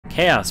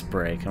Chaos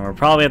Break, and we're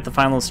probably at the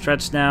final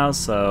stretch now,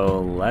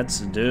 so let's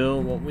do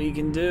what we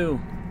can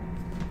do.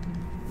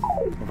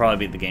 We'll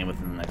probably beat the game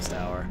within the next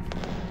hour.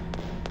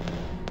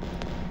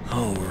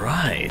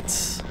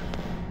 Alright.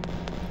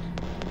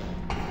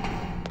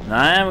 Now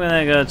I'm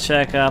gonna go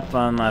check up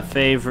on my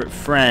favorite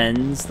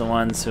friends, the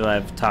ones who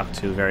I've talked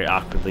to very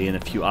awkwardly in a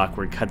few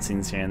awkward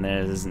cutscenes here and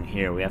there. This isn't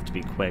here, we have to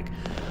be quick.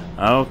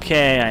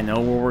 Okay, I know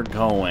where we're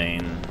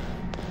going.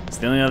 It's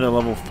the only other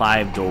level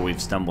 5 door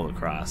we've stumbled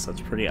across, so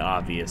it's pretty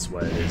obvious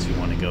what it is you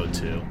want to go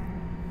to.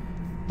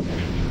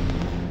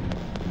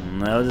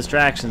 No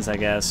distractions, I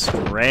guess.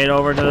 Straight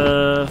over to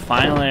the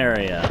final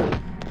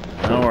area.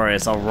 No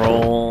worries, I'll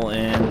roll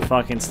in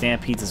fucking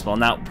Stampedes as well.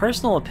 Now,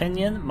 personal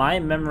opinion, my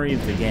memory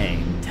of the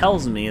game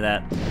tells me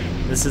that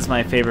this is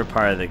my favorite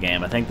part of the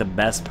game. I think the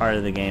best part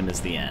of the game is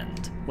the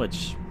end,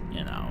 which,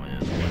 you know,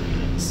 is what it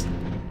is.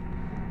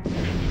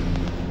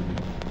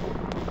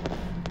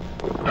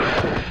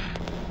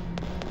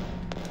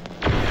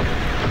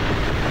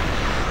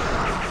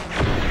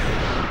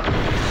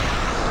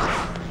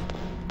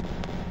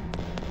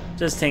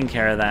 Just taking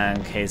care of that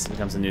in case it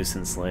becomes a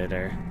nuisance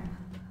later.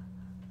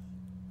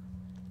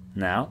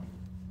 Now,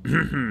 we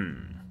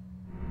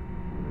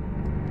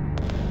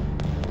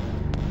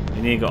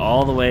need to go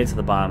all the way to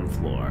the bottom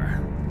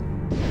floor.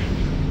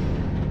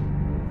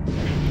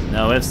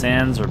 No ifs,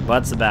 ands, or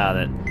buts about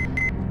it.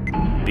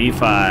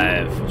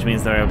 B5, which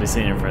means that I'll be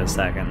sitting here for a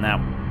second. Now,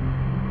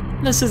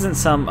 this isn't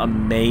some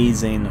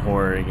amazing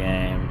horror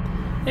game.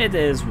 It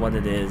is what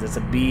it is. It's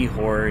a B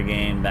horror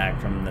game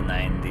back from the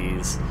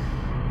 90s.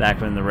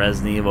 Back when the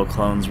Resident Evil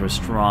clones were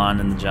strong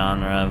in the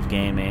genre of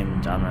gaming,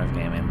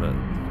 but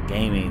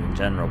gaming in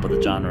general, but the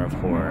genre of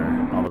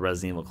horror. All the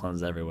Resident Evil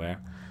clones everywhere.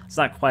 It's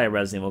not quite a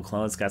Resident Evil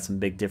clone, it's got some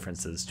big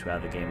differences to how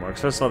the game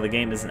works. First of all, the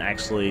game isn't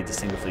actually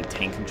distinctively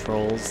tank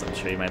controls. I'm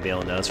sure you might be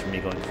able to notice from me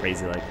going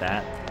crazy like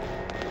that.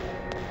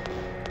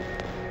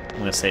 I'm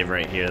gonna save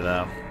right here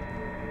though.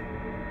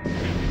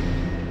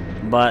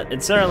 But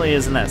it certainly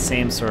is in that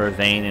same sort of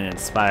vein and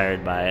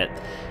inspired by it.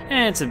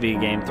 And it's a B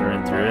game through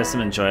and through. There's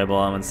some enjoyable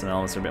elements, some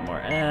elements are a bit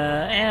more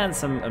and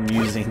some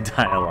amusing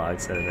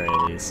dialogues at the very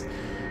least.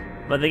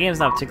 But the game's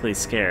not particularly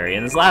scary,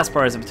 and this last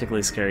part isn't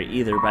particularly scary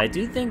either, but I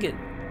do think it...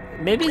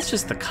 Maybe it's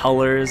just the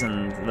colors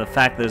and the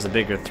fact that there's a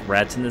bigger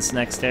threat in this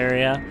next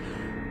area.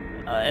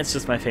 It's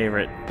just my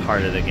favorite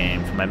part of the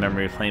game from my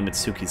memory of playing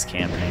Mitsuki's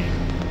campaign.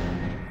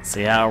 Let's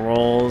see how it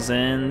rolls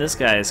in this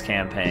guy's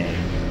campaign.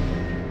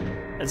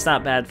 It's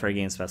not bad for a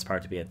game's best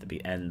part to be at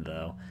the end,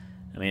 though.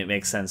 I mean, it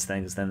makes sense then,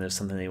 because then there's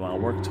something that you want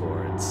to work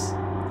towards.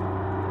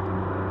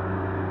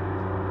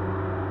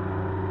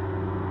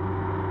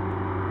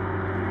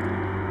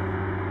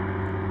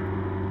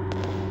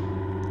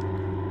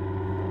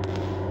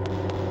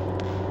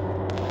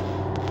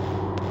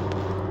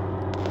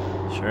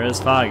 Sure is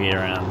foggy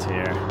around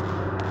here.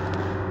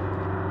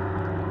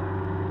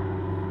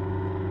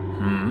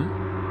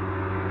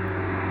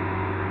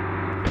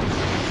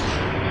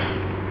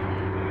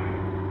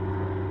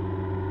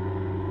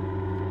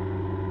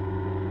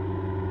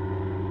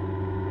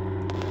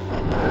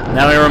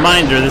 Now a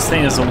reminder, this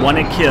thing is a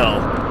one-hit kill.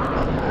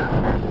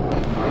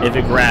 If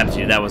it grabs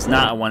you, that was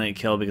not a one-hit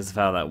kill because of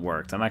how that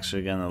worked. I'm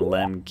actually gonna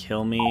let him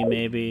kill me,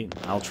 maybe.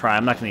 I'll try.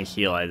 I'm not gonna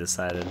heal, I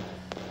decided.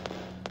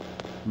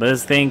 But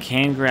this thing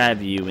can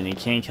grab you, and he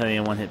can kill you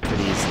in one hit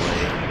pretty easily.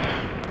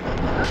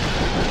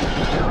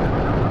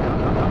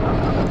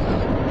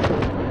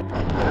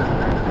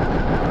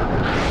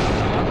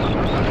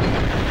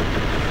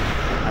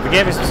 I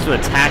forget if you're supposed to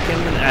attack him.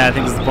 I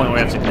think this is the point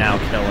where we have to now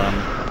kill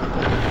him.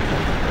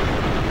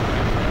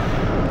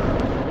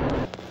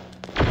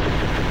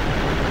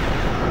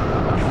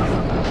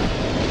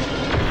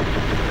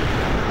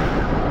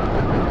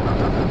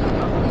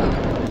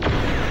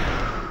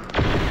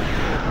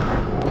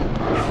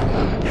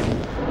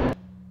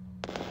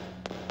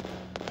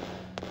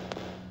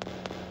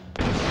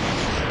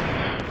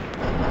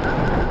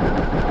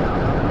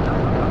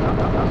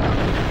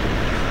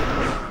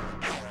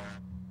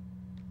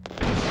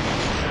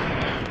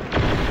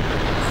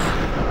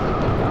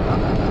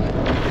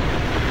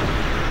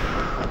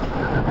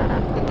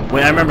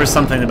 Wait, I remember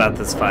something about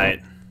this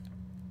fight.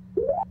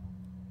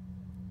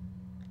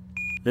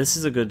 This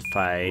is a good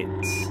fight.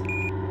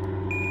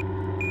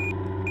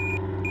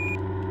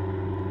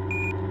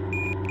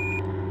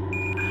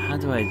 How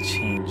do I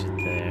change it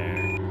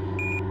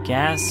there?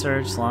 Gas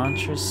search,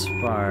 launcher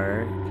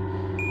spark.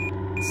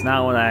 It's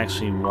not what I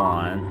actually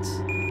want.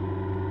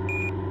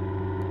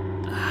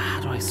 How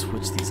do I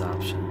switch these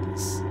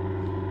options?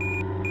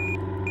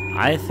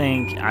 I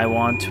think I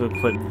want to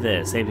equip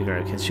this. AP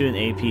card can shoot an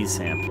AP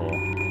sample.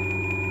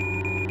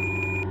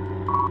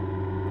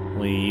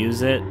 Will you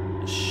use it?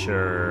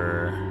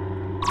 Sure.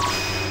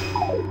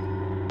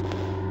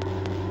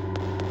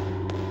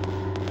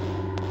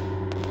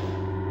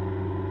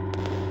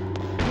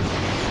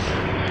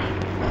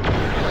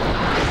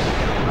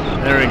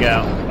 There we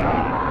go.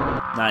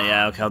 Not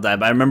yet, okay, I'll die,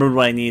 but I remembered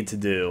what I need to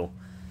do.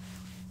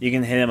 You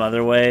can hit him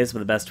other ways, but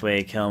the best way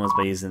to kill him is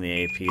by using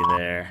the AP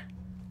there.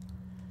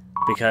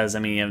 Because, I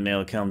mean, you haven't been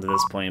able to kill him to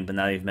this point, but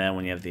now you've met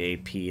when you have the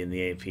AP, and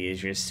the AP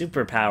is your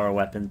superpower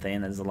weapon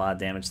thing that does a lot of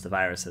damage to the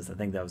viruses. I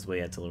think that was the way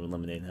you had to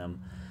eliminate him.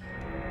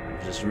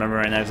 Just remember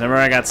right now, because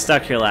remember I got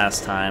stuck here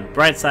last time.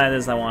 Bright side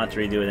is I wanted to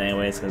redo it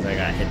anyways, because I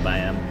got hit by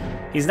him.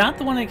 He's not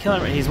the one that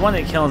killed him. He's one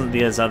that killed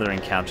his other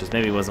encounters.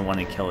 Maybe he wasn't one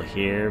to kill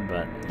here,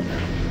 but, you know,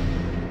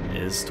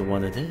 it is to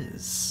what it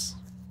is.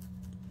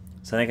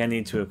 So I think I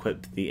need to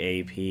equip the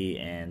AP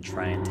and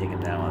try and take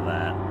him down with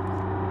that.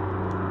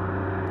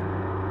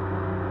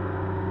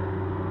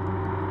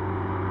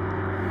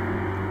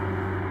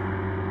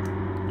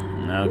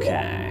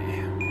 Okay.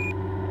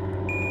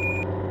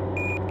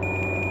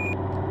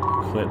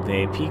 Equip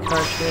the AP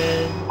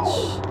cartridge.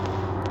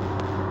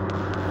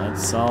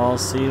 Let's all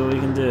see what we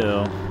can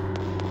do.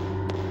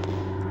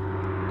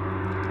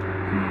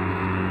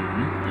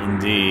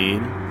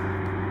 Indeed.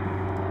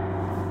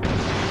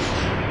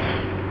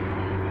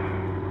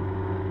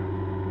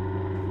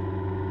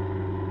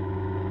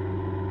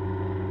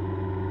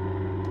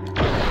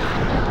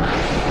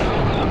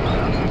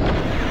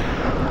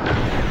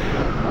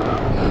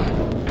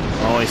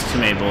 Always too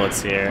many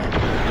bullets here.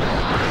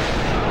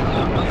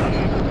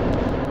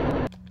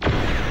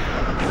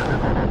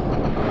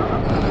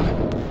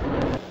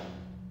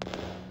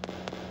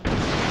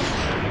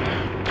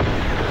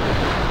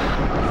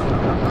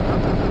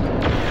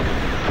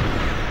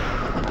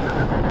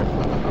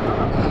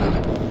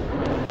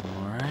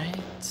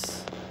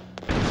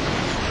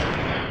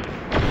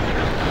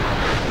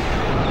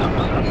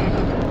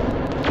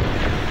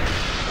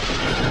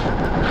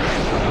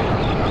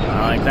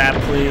 That,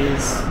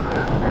 please.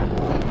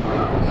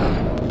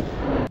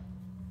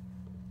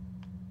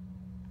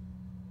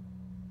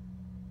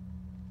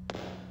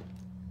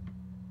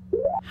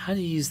 How do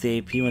you use the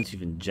AP once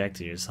you've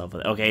injected yourself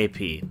with it? Okay,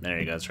 AP. There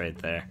you go, it's right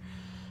there.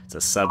 It's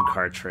a sub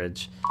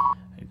cartridge.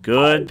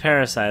 Good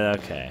parasite,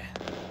 okay.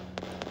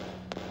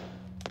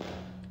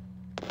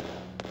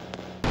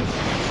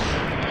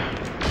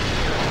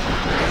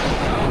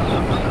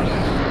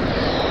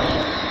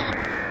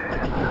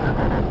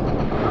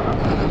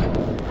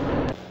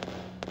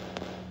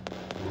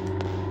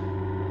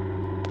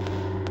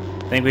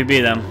 I think we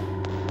beat him.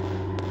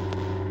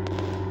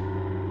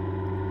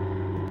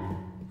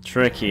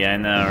 Tricky, I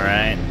know,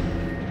 right?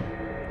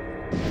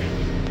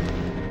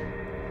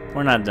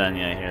 We're not done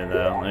yet here,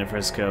 though. Let me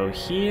first go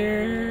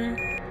here.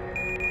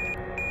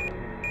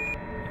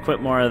 Equip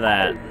more of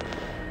that.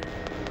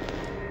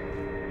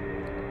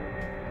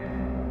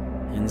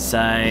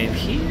 Inside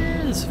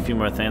here, there's a few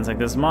more things, like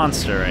this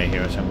monster right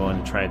here, which I'm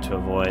going to try to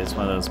avoid. It's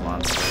one of those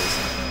monsters.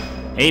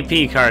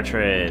 AP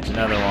cartridge,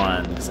 another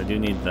one, because I do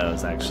need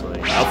those, actually.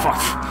 Oh,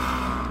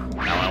 fuck!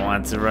 Now I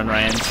want to run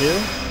right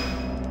into.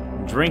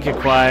 Drink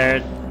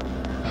acquired.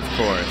 Of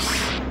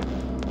course.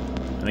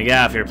 Let me get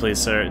out of here, please,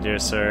 sir, dear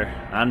sir.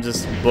 I'm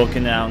just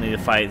booking out, need to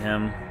fight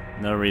him.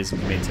 No reason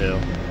for me to.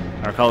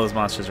 I recall those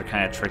monsters are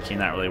kind of tricky,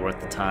 not really worth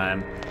the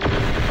time.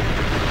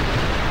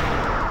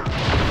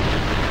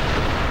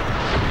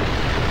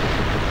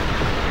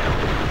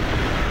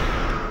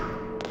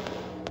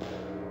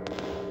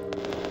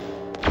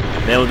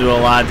 They will do a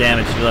lot of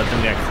damage if you let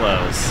them get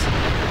close.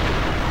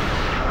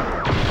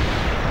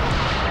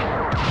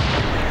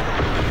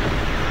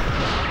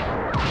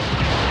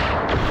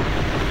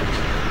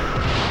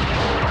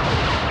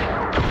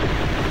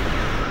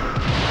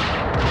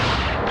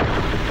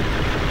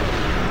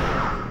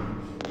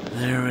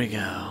 There we go.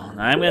 Now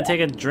I'm going to take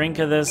a drink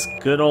of this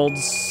good old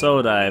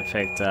soda I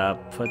picked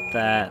up. Put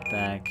that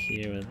back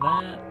here with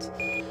that.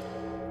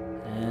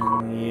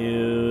 And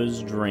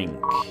use drink.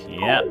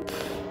 Yep.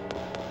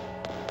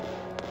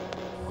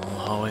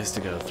 Always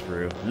to go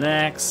through.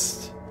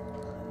 Next.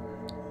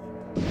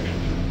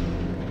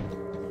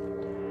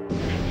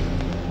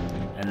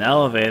 An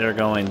elevator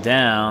going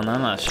down.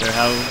 I'm not sure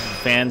how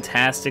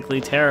fantastically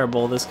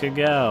terrible this could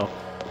go.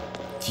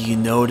 Do you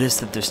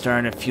notice that they're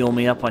starting to fuel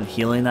me up on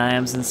healing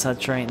items and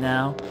such right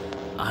now?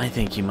 I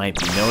think you might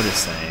be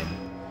noticing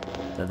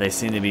that they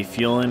seem to be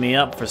fueling me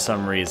up for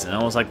some reason.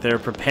 Almost like they're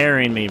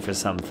preparing me for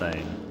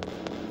something.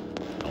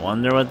 I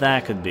wonder what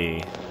that could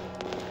be.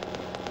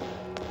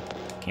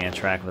 Can't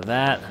track with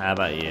that. How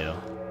about you?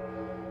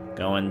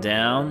 Going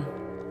down?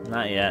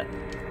 Not yet.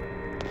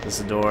 Is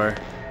this a door?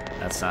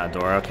 That's not a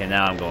door. Okay,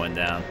 now I'm going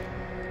down.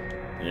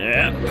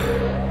 Yep.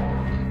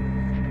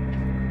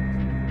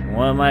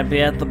 What might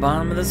be at the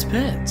bottom of this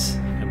pit?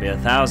 Could be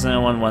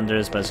 1,001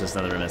 wonders, but it's just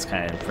another room that's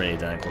kind of pretty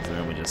identical to the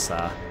room we just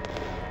saw.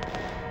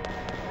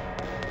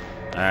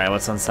 Alright,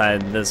 what's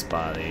inside this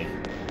body?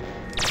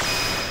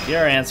 If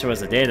your answer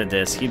was a data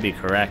disk, you'd be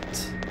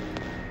correct.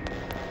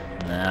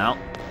 No.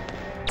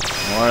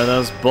 More of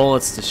those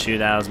bullets to shoot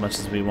out as much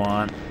as we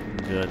want.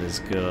 Good is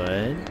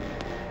good.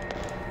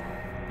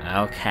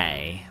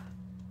 Okay.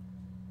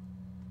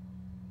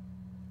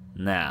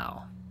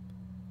 Now,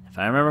 if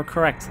I remember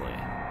correctly,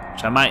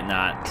 which I might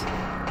not.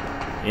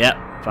 Yep,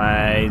 if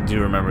I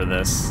do remember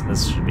this,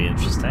 this should be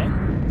interesting.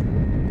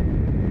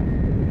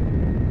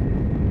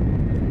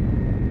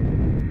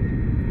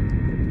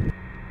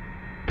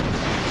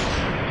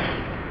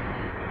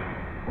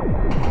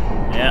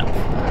 Yep.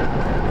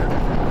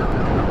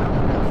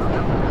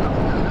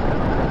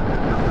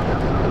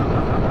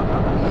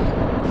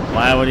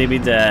 would he be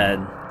dead?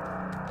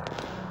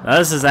 Now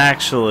this is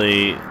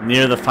actually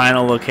near the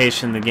final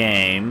location of the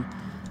game.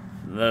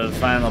 The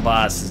final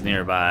boss is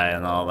nearby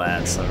and all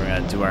that, so we're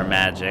gonna do our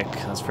magic.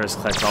 Let's first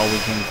collect all we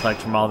can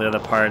collect from all the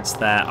other parts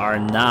that are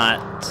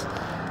not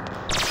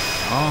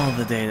all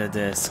the data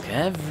disc,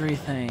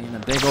 everything, a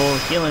big old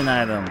healing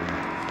item.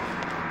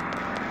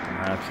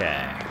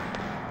 Okay.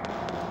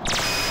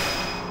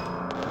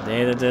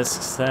 Data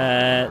disc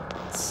set.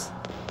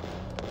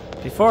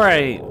 Before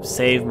I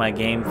save my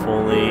game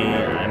fully,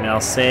 I mean I'll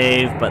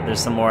save, but there's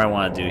some more I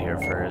want to do here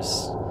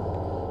first.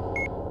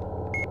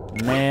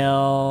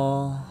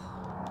 Mail.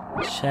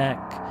 Check.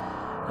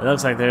 It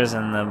looks like there's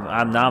an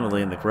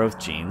anomaly in the growth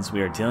genes.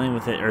 We are dealing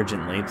with it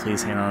urgently.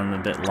 Please hang on a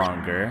bit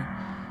longer.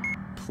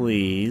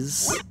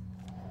 Please.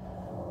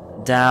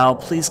 Dao,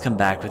 please come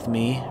back with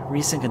me.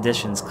 Recent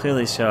conditions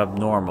clearly show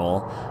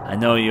abnormal. I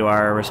know you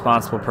are a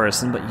responsible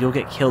person, but you'll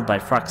get killed by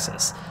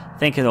Fruxus.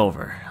 Think it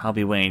over. I'll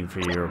be waiting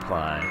for your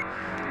reply.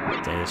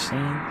 Data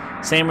scene.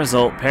 Same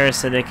result.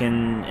 Parasitic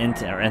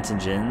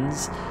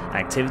antigens.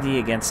 Activity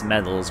against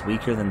metals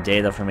weaker than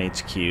data from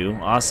HQ.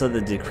 Also,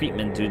 the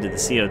decrement due to the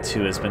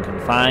CO2 has been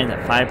confined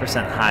at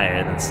 5%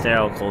 higher than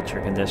sterile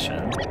culture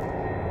condition.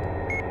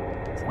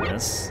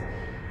 Yes.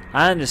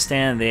 I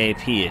understand the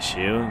AP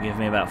issue. Give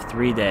me about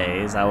 3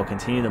 days. I will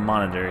continue to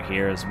monitor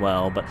here as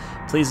well, but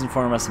please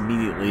inform us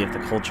immediately if the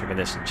culture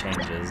condition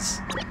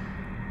changes.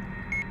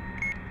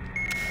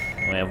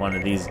 We have one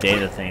of these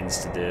data things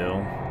to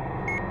do.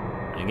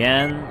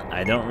 Again,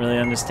 I don't really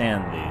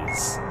understand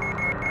these.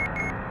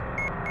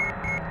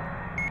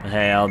 But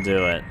hey, I'll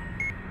do it.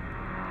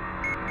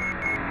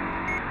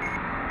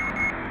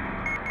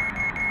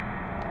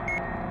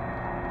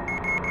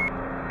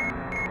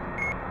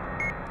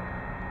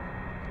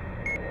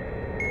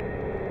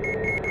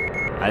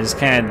 I just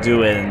can't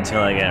do it until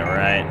I get it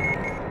right.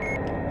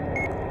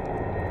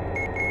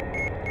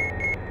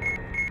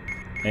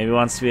 Maybe it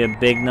wants to be a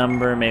big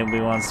number, maybe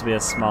it wants to be a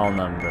small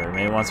number.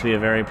 Maybe it wants to be a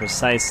very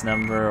precise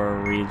number or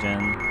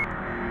region.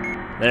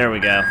 There we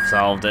go,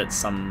 solved it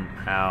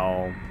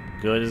somehow.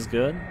 Good is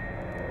good.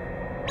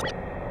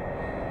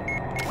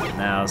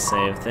 Now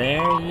save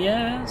there,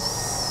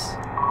 yes.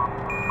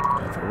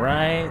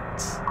 Right.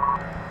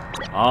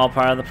 All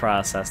part of the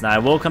process. Now I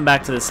will come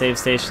back to the save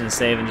station and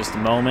save in just a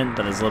moment,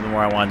 but there's a little bit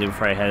more I want to do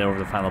before I head over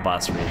to the final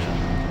boss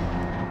region.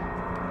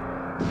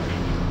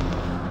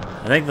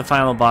 I think the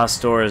final boss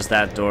door is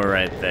that door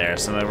right there,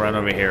 so I'm going to run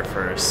over here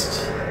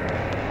first.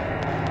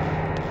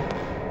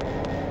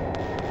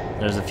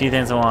 There's a few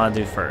things I want to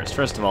do first.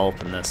 First of all,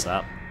 open this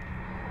up.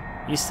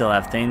 You still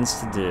have things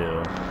to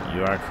do.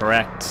 You are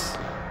correct.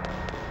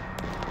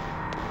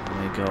 Let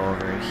me go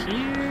over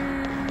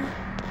here.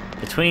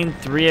 Between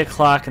 3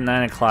 o'clock and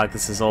 9 o'clock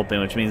this is open,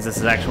 which means this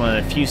is actually one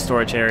of the few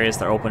storage areas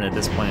that are open at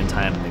this point in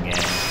time in the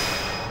game.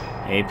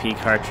 AP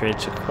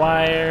cartridge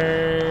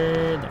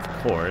acquired, of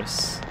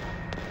course.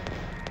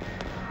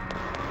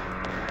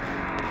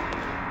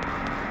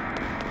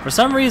 For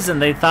some reason,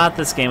 they thought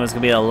this game was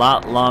going to be a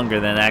lot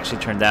longer than it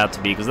actually turned out to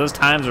be, because those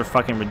times were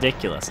fucking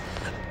ridiculous.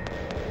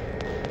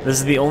 This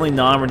is the only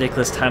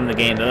non-ridiculous time in the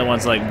game. The other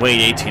one's like, wait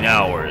 18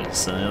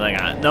 hours. And they're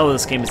like, no,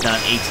 this game is not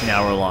an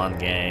 18-hour long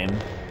game.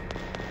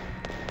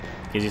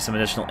 Gives you some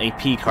additional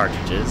AP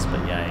cartridges,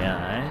 but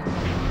yeah.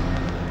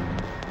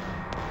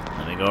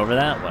 Let me go over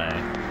that way.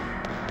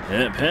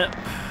 Hip, hip.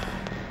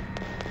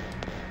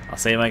 I'll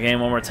save my game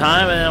one more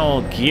time, and then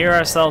we'll gear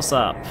ourselves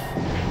up.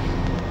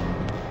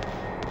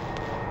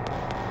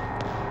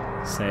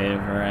 Save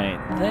right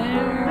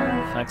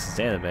there. Flex's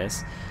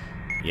database.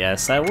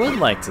 Yes, I would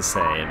like to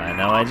save. I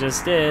know I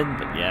just did,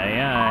 but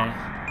yeah.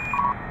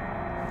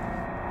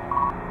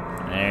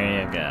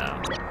 There you go.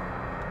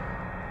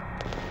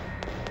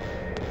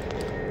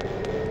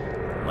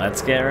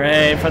 Let's get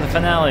ready for the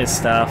finale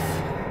stuff.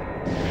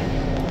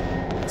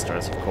 It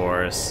starts, of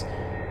course.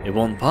 It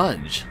won't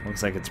budge.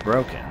 Looks like it's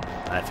broken.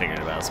 I figured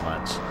about as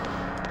much.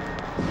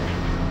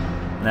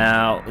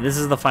 Now, this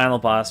is the final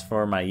boss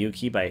for my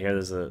Yuki, but I hear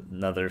there's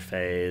another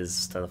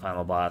phase to the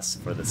final boss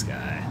for this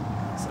guy.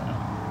 So.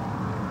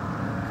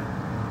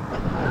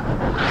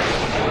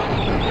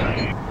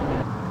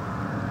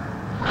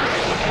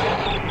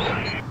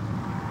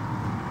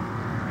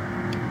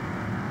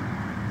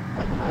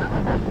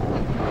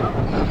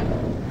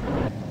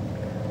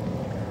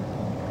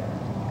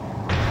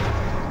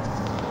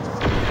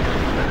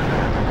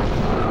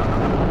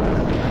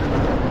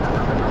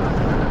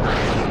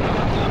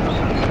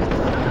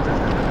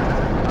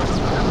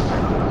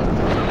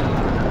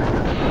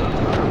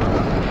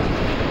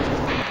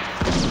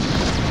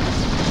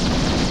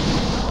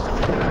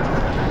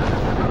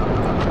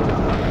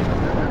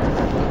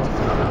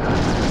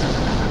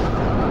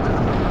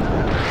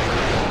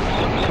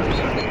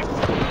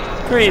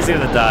 Crazy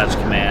with the dodge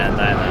command,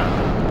 I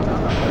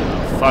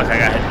know. Fuck, I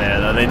got hit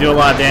there though. They do a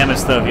lot of damage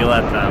though if you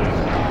let them.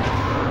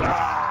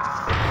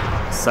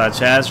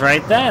 Such as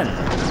right then.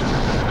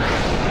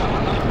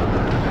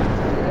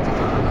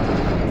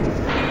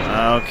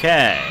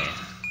 Okay.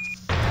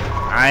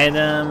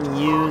 Item,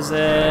 use it.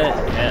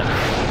 Yep.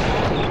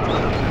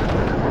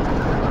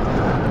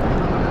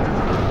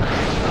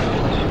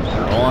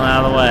 Rolling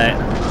out of the way.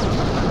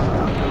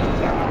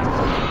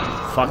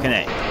 Fucking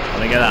A. Let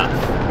me get up.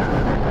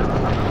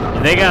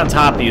 If they get on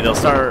top of you, they'll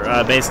start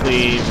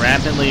basically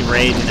rapidly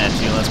raging at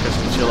you unless Chris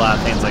can shoot a lot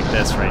of things like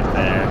this right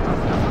there.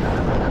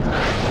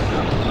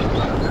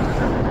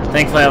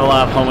 Thankfully I have a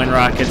lot of homing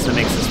rockets that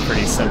makes this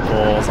pretty simple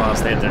as long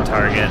as they hit their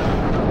target.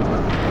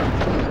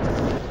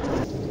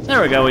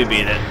 There we go, we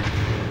beat it.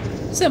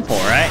 Simple,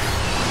 right?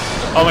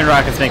 Homing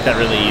rockets make that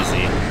really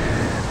easy.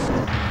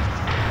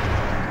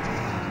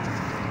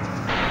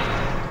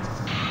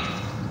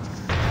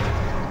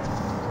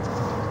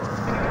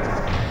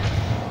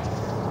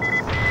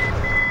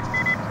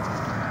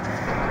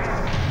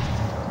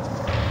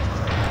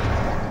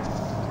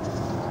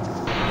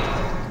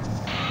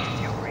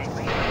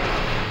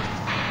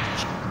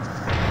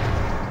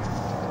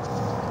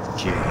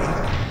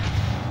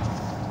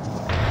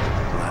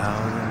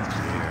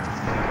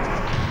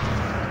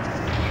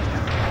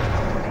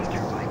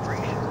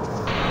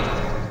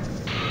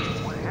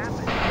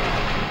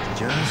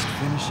 Just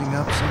finishing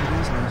up some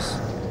business.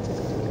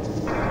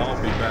 I'll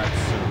be back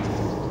soon.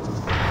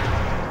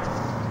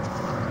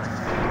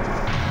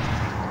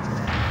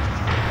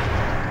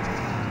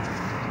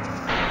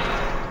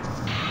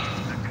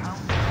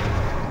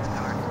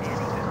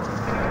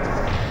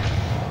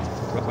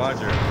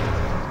 Roger.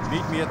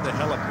 Meet me at the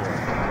heliport.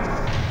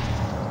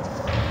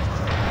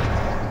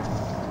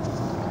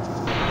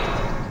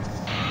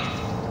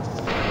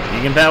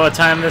 You can bet what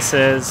time this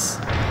is.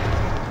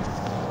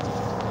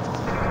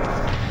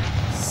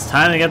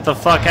 Time to get the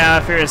fuck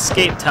out of here.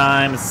 Escape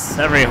time. It's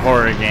every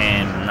horror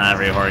game. Not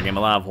every horror game. A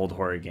lot of old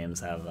horror games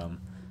have them.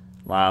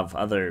 A lot of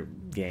other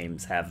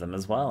games have them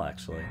as well,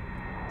 actually.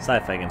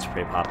 Sci-fi games are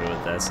pretty popular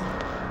with this.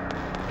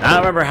 I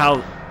don't remember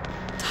how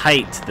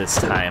tight this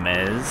time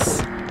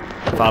is.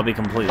 If I'll be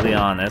completely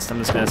honest. I'm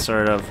just going to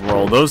sort of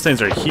roll. Those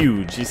things are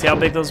huge. You see how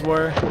big those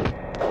were?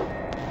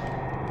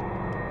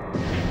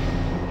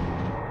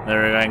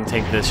 There we go. I can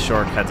take this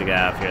shortcut to get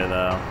out of here,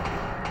 though.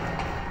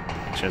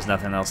 There's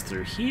nothing else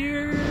through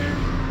here.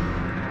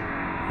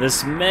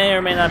 This may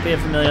or may not be a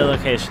familiar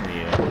location to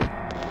you.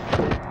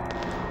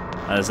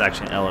 That is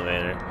actually an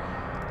elevator.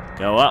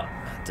 Go up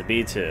to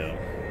B2.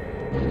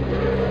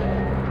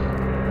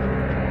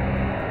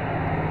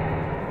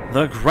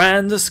 The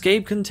grand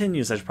escape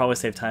continues. I should probably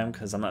save time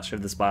because I'm not sure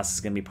if this boss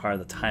is going to be part of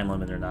the time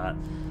limit or not.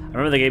 I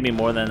remember they gave me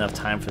more than enough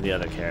time for the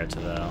other character,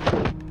 though.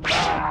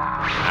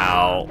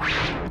 Ow.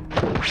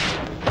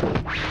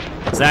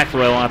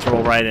 Exactly what I want to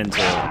roll right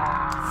into.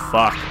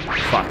 Fuck.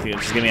 Fuck, dude.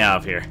 Just get me out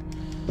of here.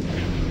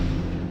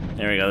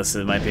 There we go. This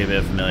might be a bit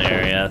of a familiar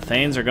area.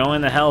 Things are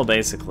going to hell,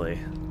 basically.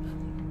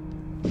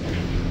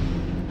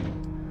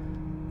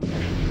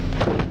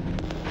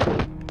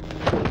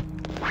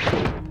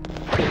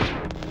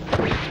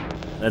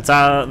 It's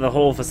the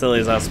whole facility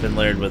has also been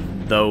layered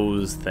with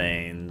those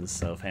things.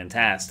 So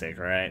fantastic,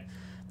 right?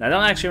 Now, I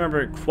don't actually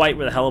remember quite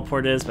where the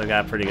heliport is, but I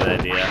got a pretty good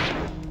idea.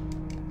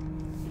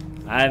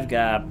 I've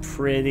got a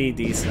pretty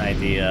decent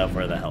idea of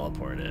where the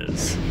heliport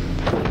is.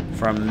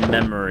 From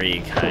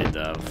memory, kind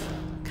of.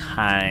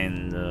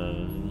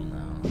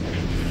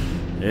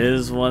 It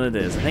is what it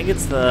is. I think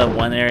it's the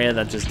one area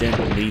that just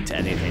didn't lead to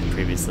anything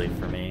previously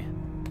for me.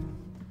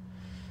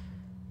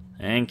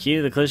 And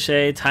cue the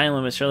cliche time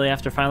limit shortly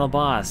after final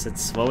boss.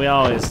 It's what we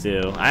always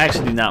do. I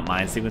actually do not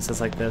mind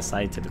sequences like this.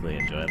 I typically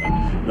enjoy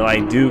them. Though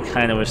I do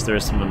kind of wish there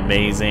was some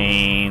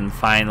amazing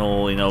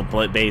final, you know,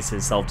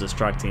 bases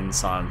self-destructing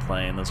song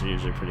playing. Those are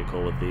usually pretty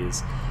cool with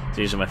these. It's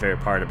usually my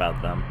favorite part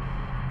about them.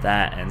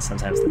 That and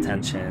sometimes the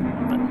tension.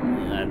 But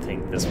I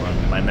think this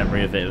one, my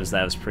memory of it was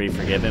that it was pretty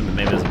forgiving, but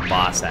maybe there's a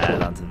boss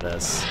added onto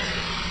this.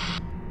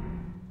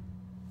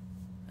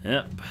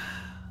 Yep.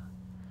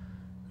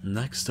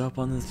 Next up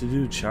on the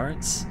to-do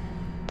charts,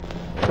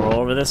 we're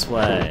over this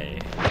way.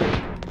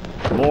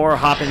 More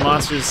hopping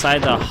monsters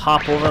decide to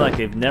hop over like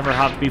they've never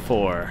hopped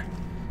before.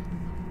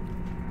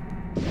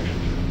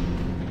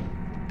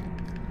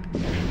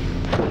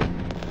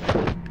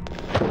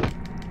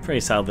 Pretty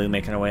solidly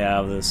making our way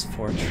out of this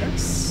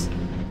fortress.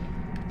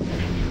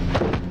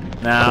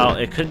 Now,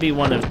 it could be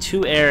one of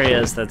two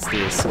areas that's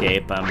the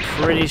escape. I'm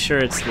pretty sure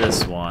it's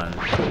this one.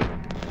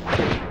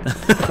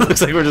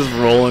 Looks like we're just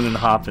rolling and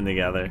hopping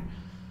together.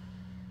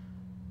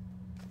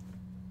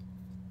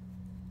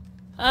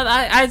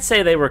 I'd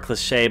say they were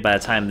cliche by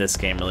the time this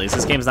game released.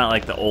 This game's not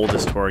like the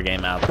oldest horror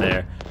game out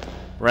there.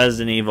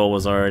 Resident Evil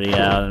was already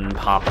out and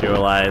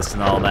popularized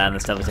and all that, and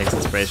this definitely takes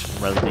inspiration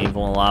from Resident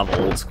Evil, and a lot of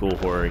old school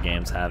horror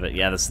games have it.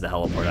 Yeah, this is the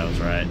heliport, I was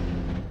right.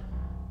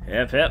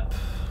 Yep, yep.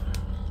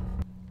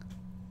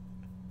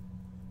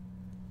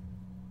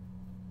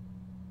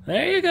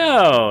 There you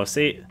go!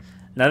 See,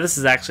 now this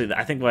is actually,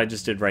 I think what I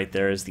just did right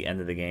there is the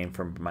end of the game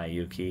from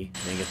Mayuki. You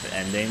didn't get the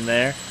ending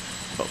there,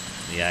 but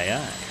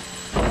yeah.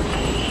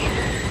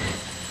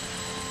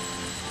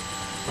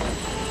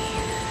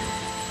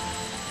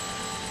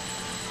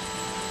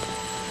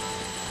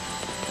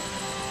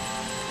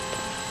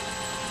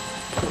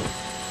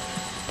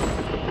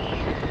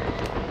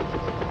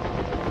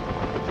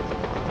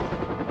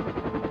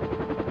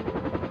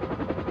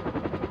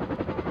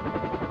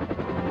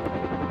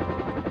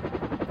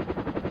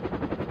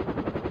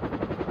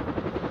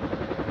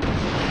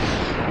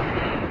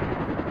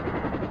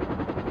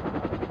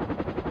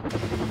 Well,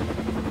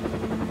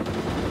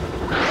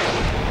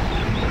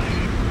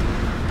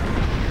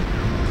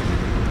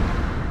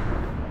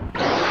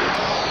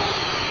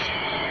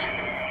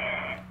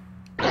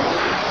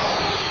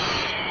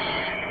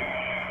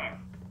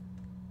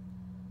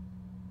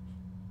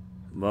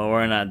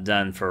 we're not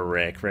done for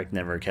Rick. Rick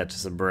never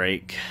catches a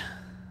break.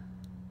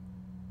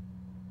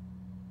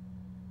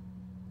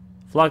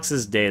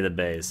 Flux's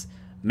database.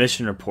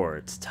 Mission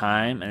reports.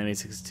 Time, enemy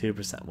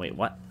 62%. Wait,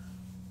 what?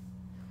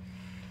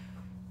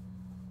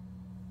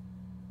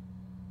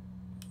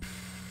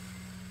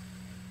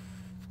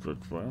 We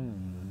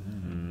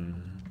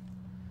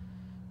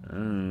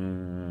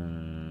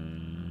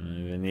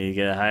need to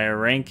get a higher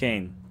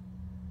ranking.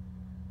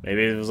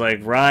 Maybe it was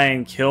like,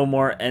 Ryan, kill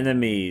more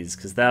enemies,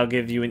 because that'll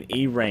give you an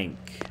E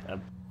rank,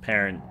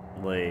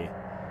 apparently.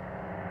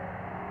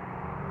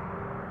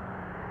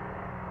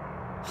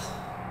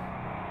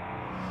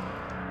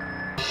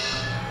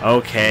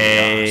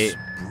 Okay.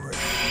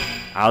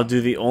 I'll do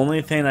the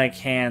only thing I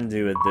can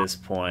do at this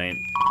point.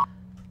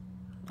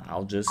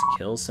 I'll just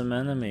kill some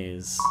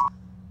enemies.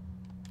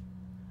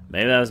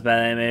 Maybe that was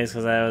bad enemies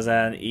because I was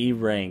at an E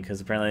rank, because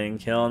apparently I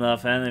didn't kill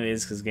enough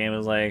enemies because the game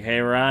was like,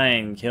 hey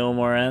Ryan, kill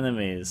more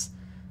enemies.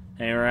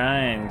 Hey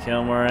Ryan,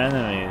 kill more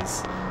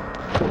enemies.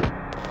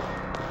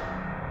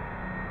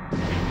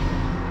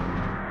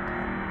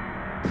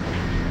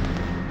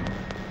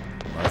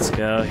 Let's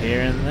go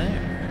here and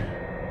there.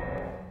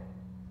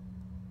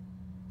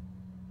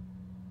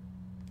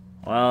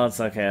 Well,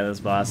 it's okay, this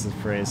boss is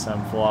pretty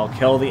simple. I'll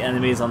kill the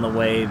enemies on the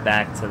way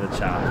back to the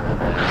chopper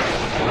there.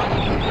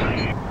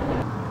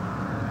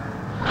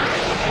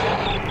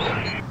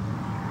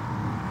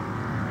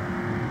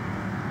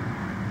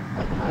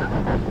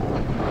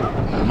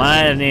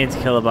 Might have needed to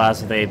kill a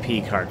boss with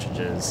AP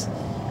cartridges.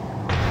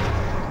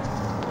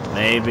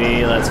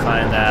 Maybe, let's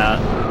find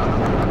out.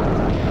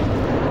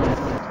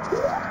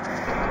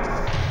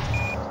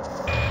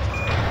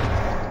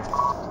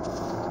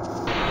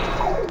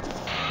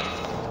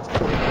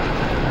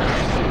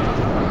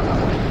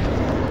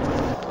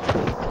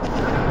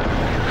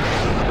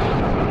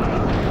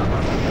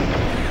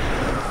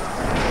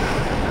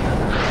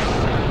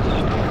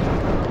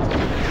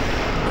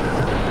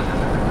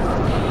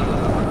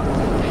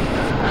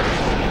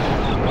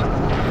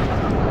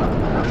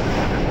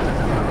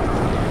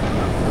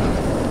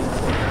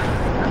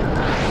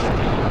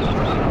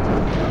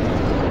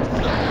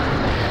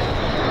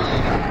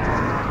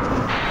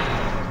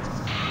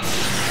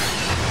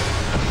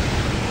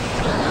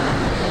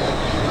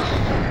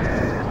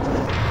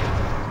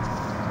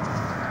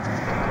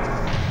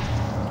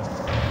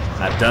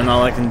 I've done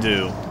all I can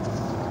do.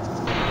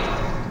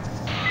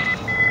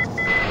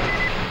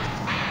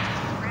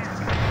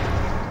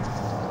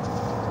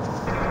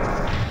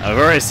 I've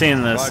already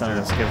seen this, so I'm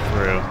gonna skip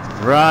through.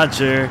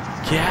 Roger,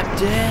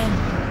 Captain!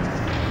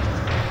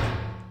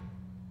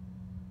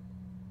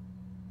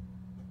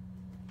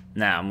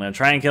 Now, I'm gonna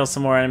try and kill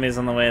some more enemies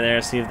on the way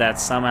there, see if that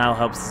somehow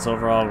helps its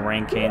overall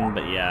ranking,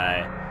 but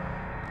yeah,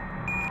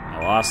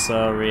 I'll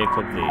also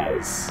re-equip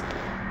these.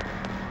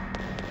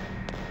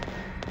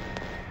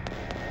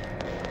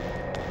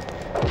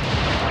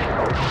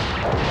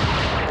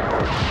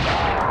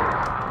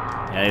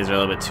 Yeah, these are a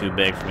little bit too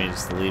big for me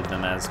just to leave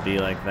them as be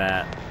like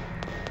that.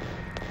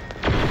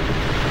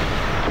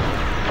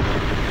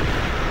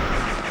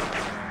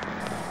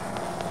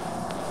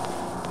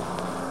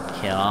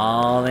 Kill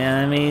all the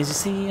enemies you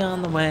see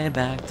on the way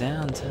back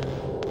downtown.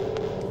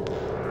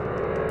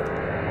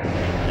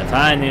 If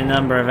I knew the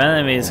number of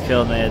enemies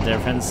killed made a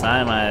difference,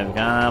 I might have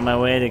gone out of my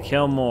way to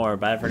kill more,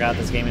 but I forgot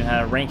this game even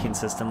had a ranking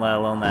system, let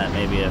alone that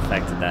maybe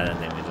affected that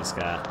ending we just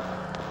got.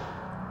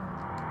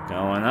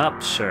 Going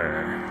up,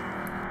 sure.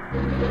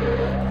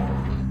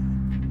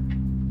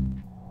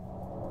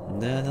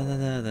 Da, da,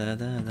 da, da,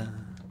 da, da.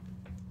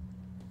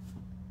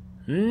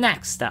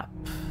 Next up,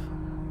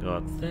 go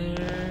up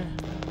there.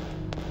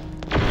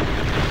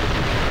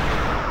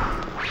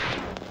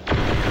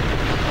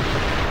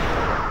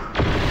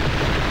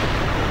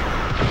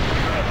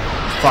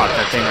 Fuck,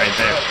 that thing right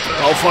there.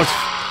 Oh, fuck.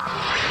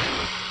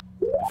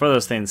 Before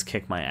those things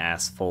kick my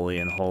ass fully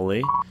and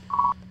wholly.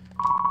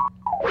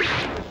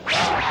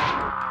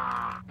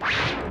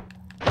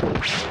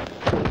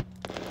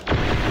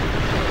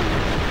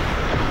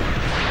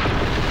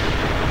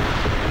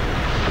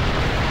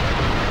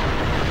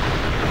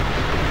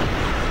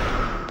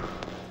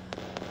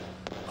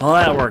 Well,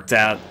 that worked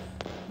out.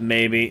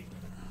 Maybe.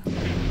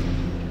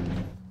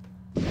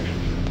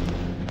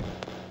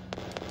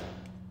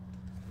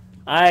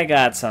 I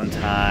got some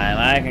time.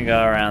 I can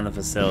go around the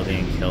facility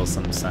and kill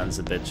some sons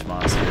of bitch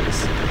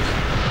monsters.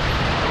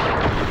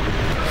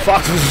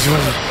 Fuck!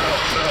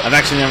 I've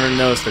actually never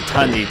noticed a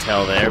ton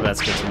detail there, but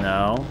that's good to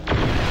know.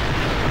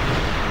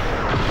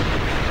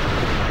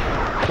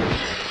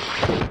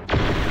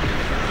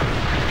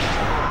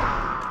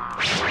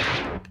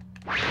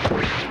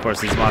 Of course,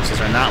 these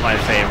monsters are not my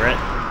favorite.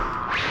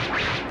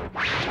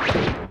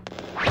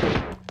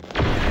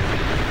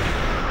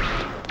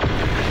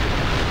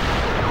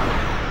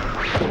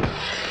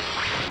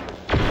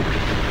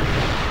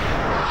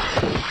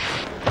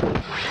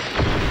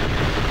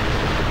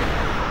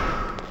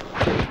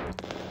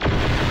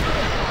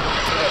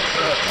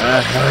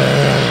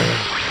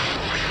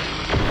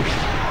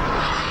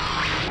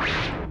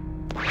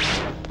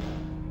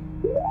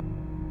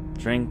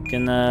 Drink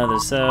another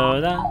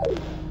soda.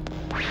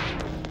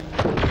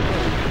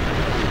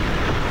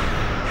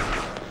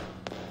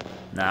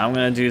 Now I'm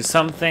gonna do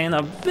something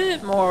a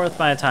bit more with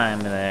my time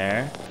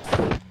there.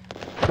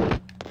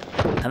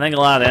 I think a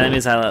lot of the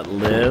enemies I let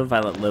live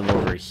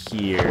over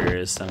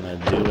here, so I'm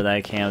gonna do what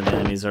I can with the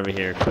enemies over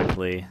here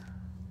quickly.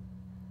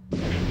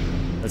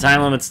 The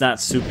time limit's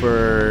not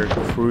super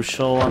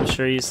crucial, I'm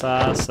sure you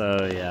saw,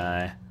 so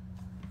yeah,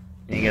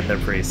 you can get there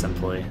pretty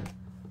simply.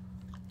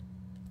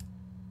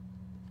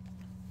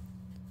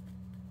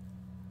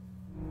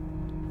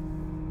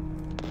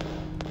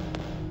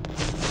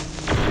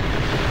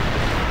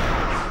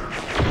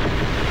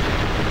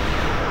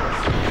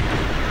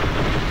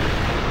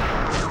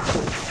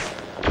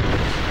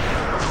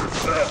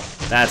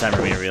 That time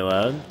for me to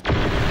reload.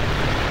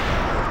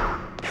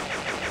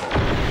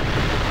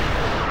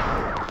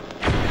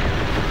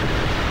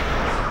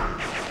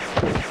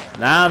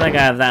 Now I don't think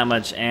I have that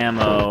much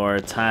ammo or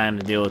time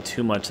to deal with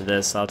too much of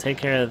this, so I'll take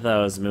care of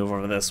those and move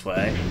over this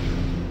way.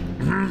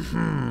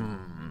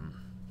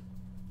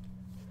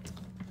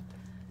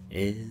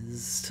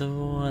 Is to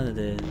what it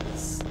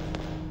is.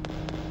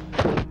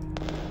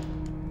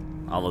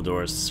 All the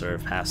doors sort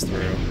of pass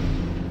through.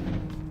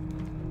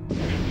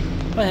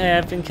 But hey,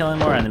 I've been killing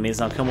more enemies,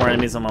 and I'll kill more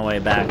enemies on my way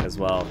back as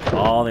well. Kill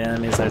all the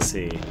enemies I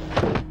see.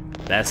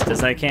 Best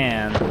as I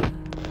can,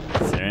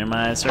 considering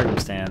my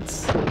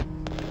circumstance.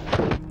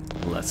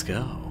 Let's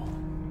go.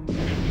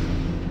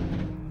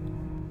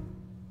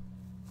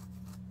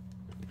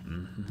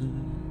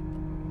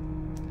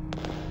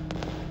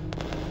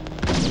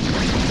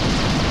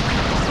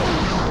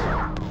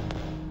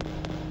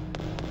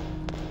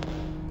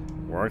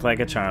 Work like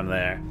a charm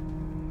there.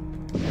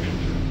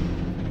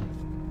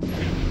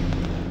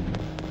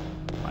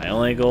 My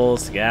only goal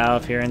is to get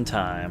out of here in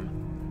time.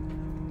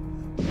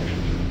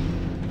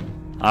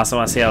 I also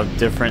want to see how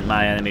different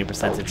my enemy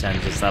percentage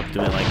ends up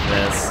doing like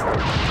this.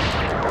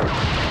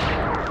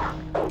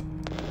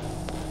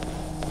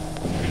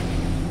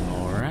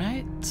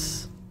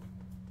 Alright.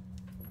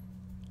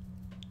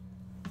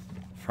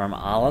 From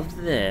all of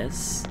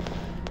this,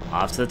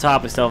 off to the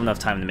top, we still have enough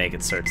time to make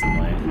it,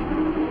 certainly.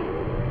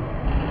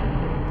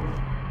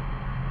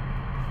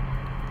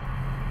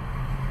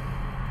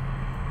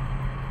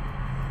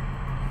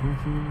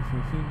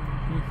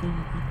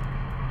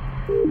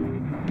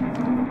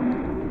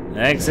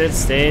 Exit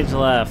stage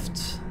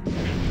left.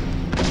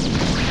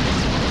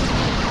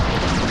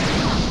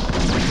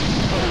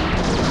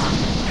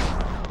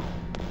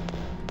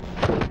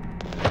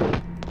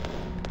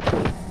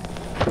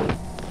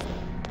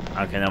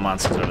 Okay, no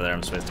monsters over there.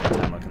 I'm just wasting my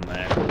time looking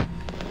there.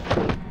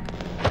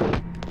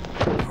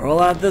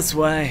 Roll out this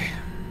way.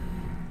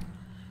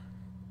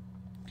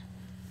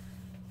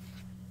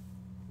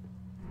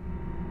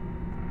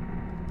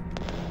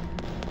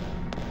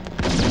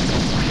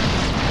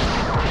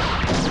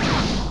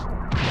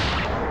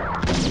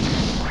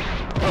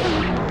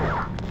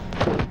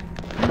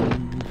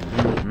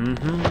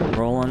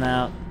 Rolling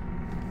out.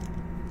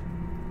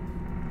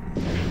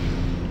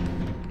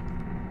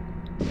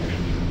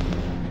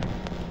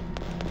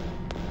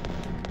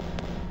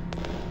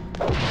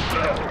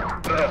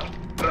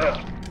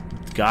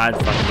 God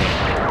fucking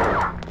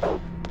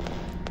damn.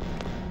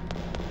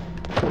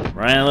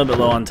 Running a little bit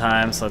low on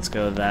time, so let's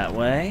go that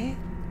way.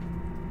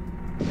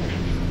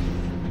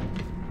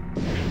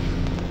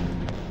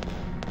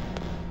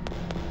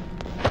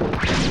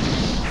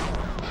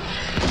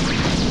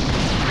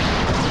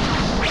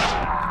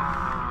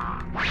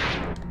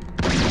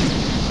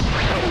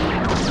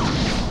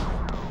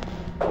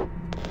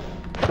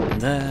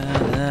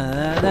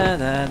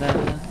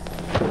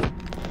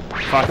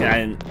 Fucking, I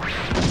didn't.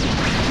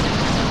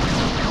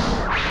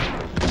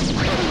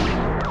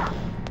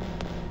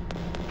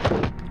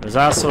 There's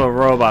also a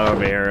robot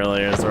over here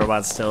earlier. Is the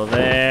robot still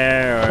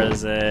there, or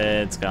is it?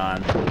 It's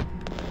gone.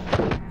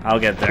 I'll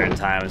get there in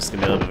time. It's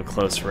gonna be a little bit of a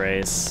close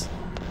race.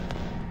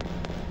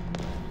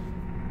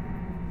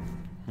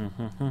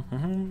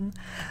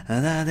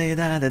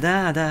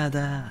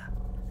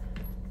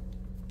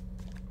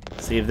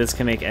 See if this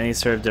can make any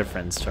sort of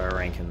difference to our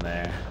ranking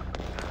there.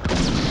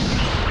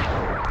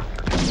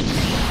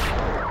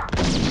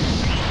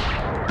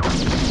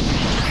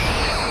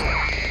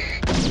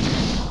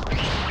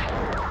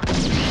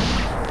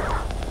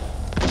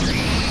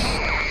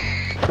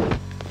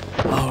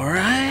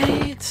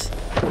 Alright.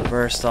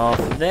 Burst off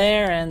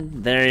there,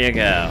 and there you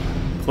go.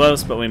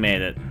 Close, but we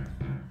made it.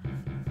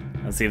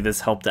 Let's see if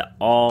this helped at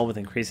all with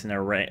increasing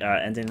our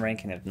ending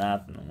ranking. If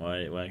not, then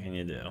what can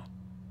you do?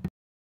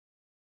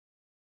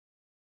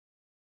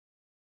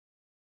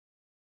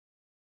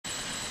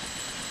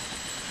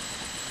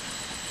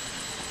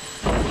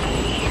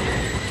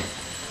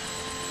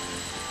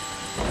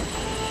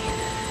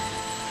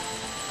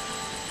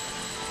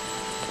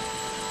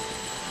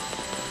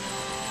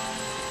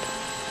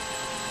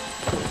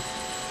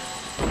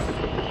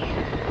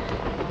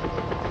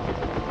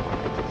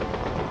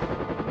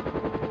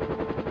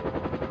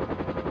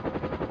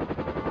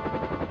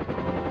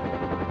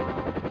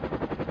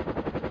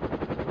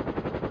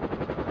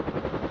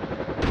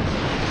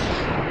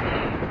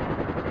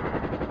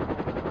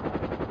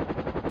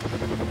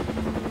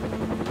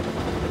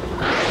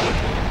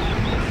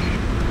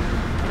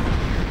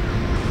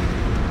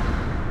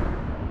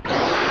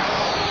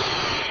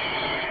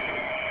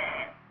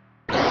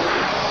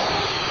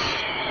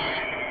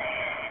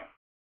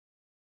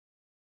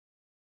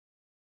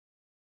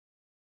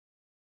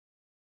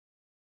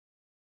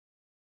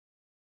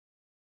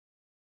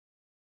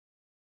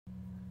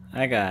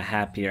 I got a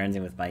happier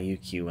ending with my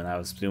UQ when I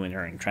was doing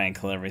her and trying to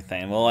kill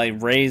everything. Well, I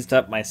raised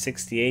up my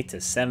 68 to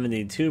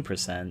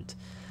 72%.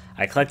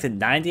 I collected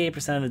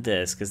 98% of the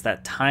disc. Is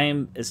that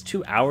time is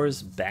 2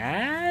 hours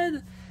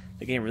bad?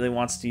 The game really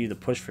wants you to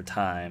push for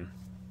time.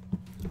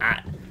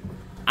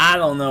 I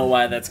don't know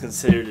why that's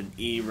considered an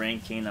E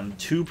ranking. I'm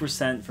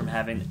 2% from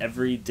having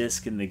every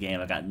disc in the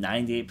game. I got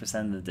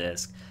 98% of the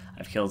disc.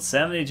 I've killed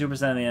 72%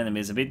 of the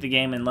enemies. I beat the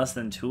game in less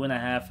than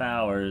 2.5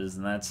 hours,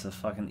 and that's a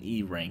fucking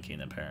E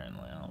ranking,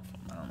 apparently.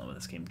 I don't know what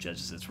this game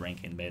judges its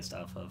ranking based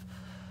off of.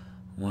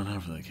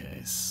 Whatever the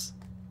case.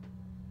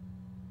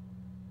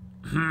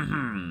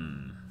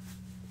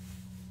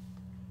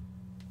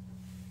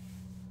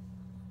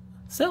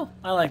 Still,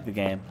 I like the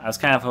game. I was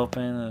kind of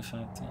hoping, in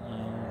fact,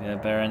 get a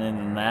better ending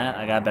than that.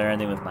 I got a better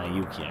ending with my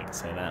Yuki, I can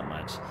say that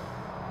much.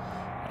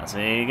 That's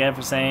what you get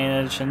for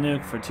saying it's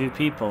Chinook for 2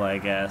 people, I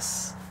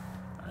guess.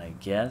 I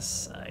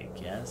guess.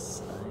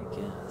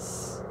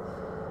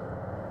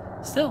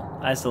 Still,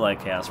 I still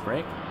like Chaos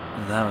Break.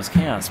 That was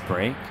Chaos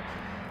Break.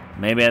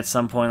 Maybe at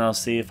some point I'll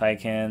see if I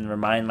can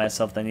remind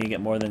myself that I need to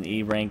get more than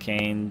E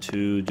ranking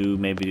to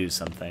maybe do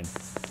something.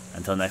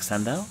 Until next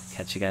time, though,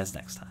 catch you guys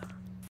next time.